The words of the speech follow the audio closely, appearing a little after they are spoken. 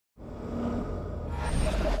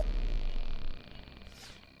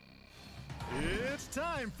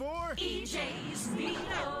time for EJ's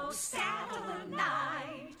Reno Satellite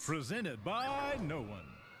Night. Presented by No One.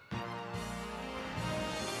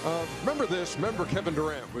 Remember this? Remember Kevin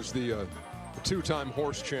Durant was the two-time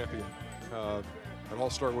horse champion at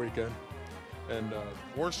All-Star Weekend. And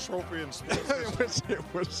worst trophy in sports. it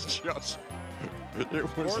was just.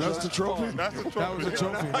 That's the trophy. That's the trophy. That was a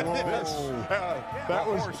trophy. That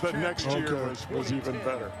was the next year was even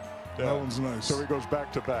better. Yeah. That one's nice. So he goes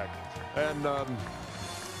back to back, and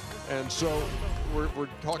so we're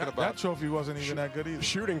talking about that trophy wasn't even that good either.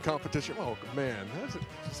 Shooting competition. Oh man,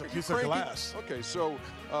 it's a piece of glass. Okay, so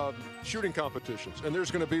shooting competitions, and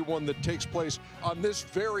there's going to be one that takes place on this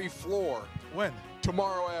very floor. When?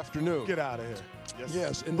 Tomorrow afternoon. Get out of here.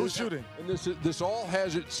 Yes. And who's shooting? And this all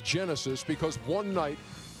has its genesis because one night,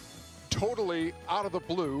 totally out of the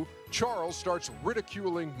blue, Charles starts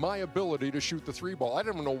ridiculing my ability to shoot the three ball. I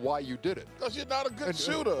don't know why you did it. Because you're not a good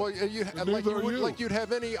shooter. Well, like you'd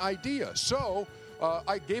have any idea. So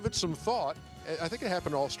I gave it some thought. I think it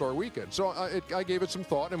happened All-Star Weekend. So I gave it some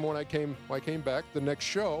thought, and when I came back the next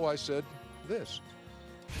show, I said this.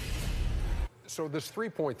 So this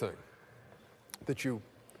three-point thing that you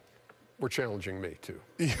were challenging me to.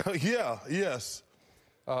 Yes.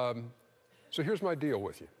 So here's my deal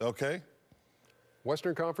with you. Okay.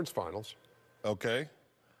 Western Conference Finals. Okay.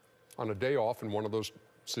 On a day off in one of those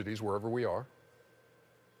cities, wherever we are,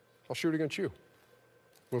 I'll shoot against you.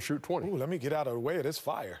 We'll shoot 20. Ooh, let me get out of the way of this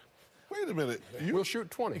fire. Wait a minute. We'll shoot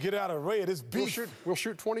 20. Get out of the way of this beef. We'll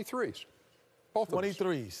shoot 23s. Both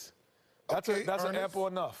 23s. That's an ample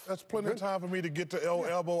enough. That's plenty of time for me to get the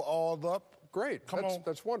elbow all up. Great.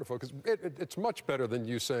 That's wonderful, because it's much better than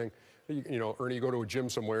you saying, you know, Ernie, you go to a gym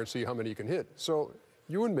somewhere and see how many you can hit. So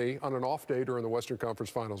you and me, on an off day during the Western Conference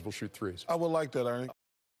Finals, will shoot threes. I would like that, Ernie.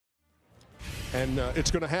 And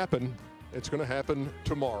it's going to happen. It's going to happen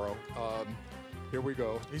tomorrow. Here we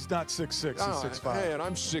go. He's not 6'6", he's 6'5". Hey, and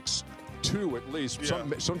I'm 6'2" at least. Yeah.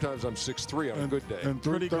 Sometimes I'm 6'3" on a good day. And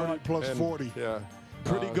 330 plus 40. Yeah.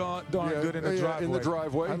 Pretty darn good in the driveway. In the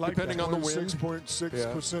driveway, depending on the wind.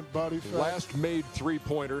 6.6% body fat. Last made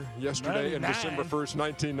three-pointer yesterday in December 1st,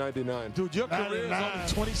 1999. Dude, your career is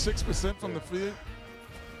only 26% from the field.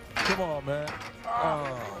 Come on, man.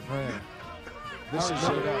 Oh, man. This is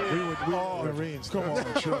we were Marines. Come on,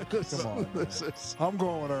 Chuck. Come on. I'm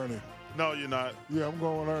going with Ernie. No, you're not. Yeah, I'm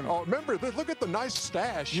going with Ernie. Oh, remember, look at the nice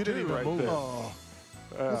stash. You didn't even right move. there. Oh.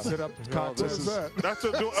 Sit up contest. What is that? That's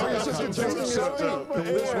a This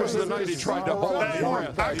was the night he tried to hold his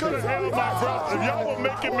breath. I could have held my breath if y'all were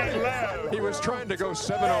making me laugh. He was trying to go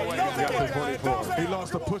 7-0 after 24. He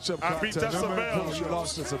lost the push-up contest. I beat Jezebel. He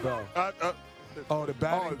lost Jezebel. The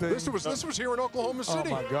batting thing. This was here in Oklahoma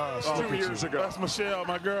City. Oh, my gosh. 2 years ago. That's Michelle,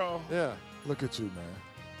 my girl. Yeah. Look at you,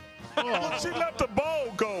 man. Look, she let the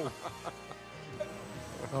ball go.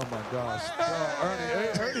 Oh, my gosh.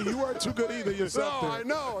 Ernie, you weren't too good either yourself. No, I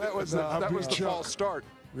know. That was the false start.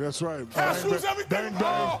 That's right. Bang,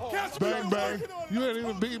 bang, bang. You ain't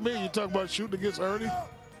even beat me. You talk about shooting against Ernie?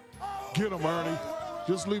 Get him, Ernie.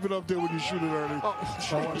 Just leave it up there when you shoot it, Ernie.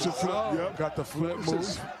 I want you to flip. Yep. Got the flip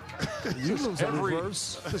move. You lose in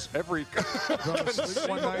reverse. Every Fell asleep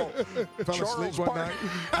one night. Charles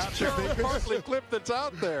Barkley clip that's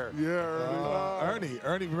out there. Yeah,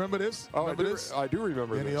 Ernie, remember this? I do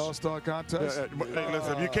remember in this. the All-Star contest. Hey,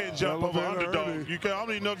 listen, you can't jump over underdog. I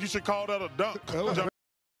don't even know if you should call that a dunk.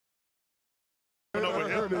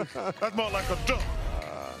 That's more like a dunk.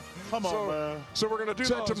 Come on, man. So we're going to do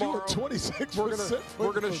that tomorrow. 26%.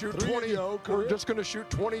 We're going to shoot 20. We're just going to shoot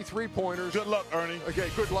 23 pointers. Good luck, Ernie. Okay,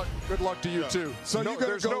 good luck. Good luck to you too. So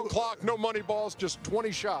there's no clock, no money balls, just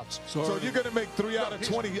 20 shots. So you're going to make 3 out of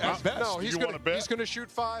 20 at best. No, he's going to shoot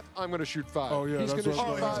 5. I'm going to shoot 5. Oh yeah, he's going to shoot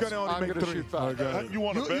 5. He's going to only make 3. Shoot 5. You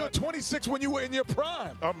want to bet? You're 26 when you were in your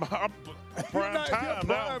prime. I'm prime time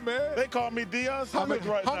now. Man. They call me Deion Sanders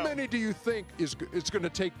right now. How many do you think it's going to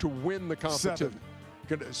take to win the competition? 7.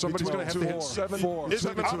 Somebody's going to have to hit 7. 4. I'm going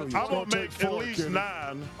to make at least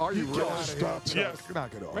 9. Are you really? Stop. Yes.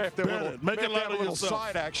 Knock it off. Make it a little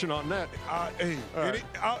side action on that. Hey,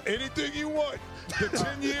 anything you want. The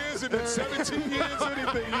 10 years and the 17 years,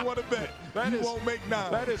 anything you want to bet. You won't make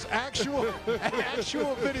 9. That is actual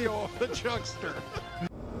video of the Chuckster.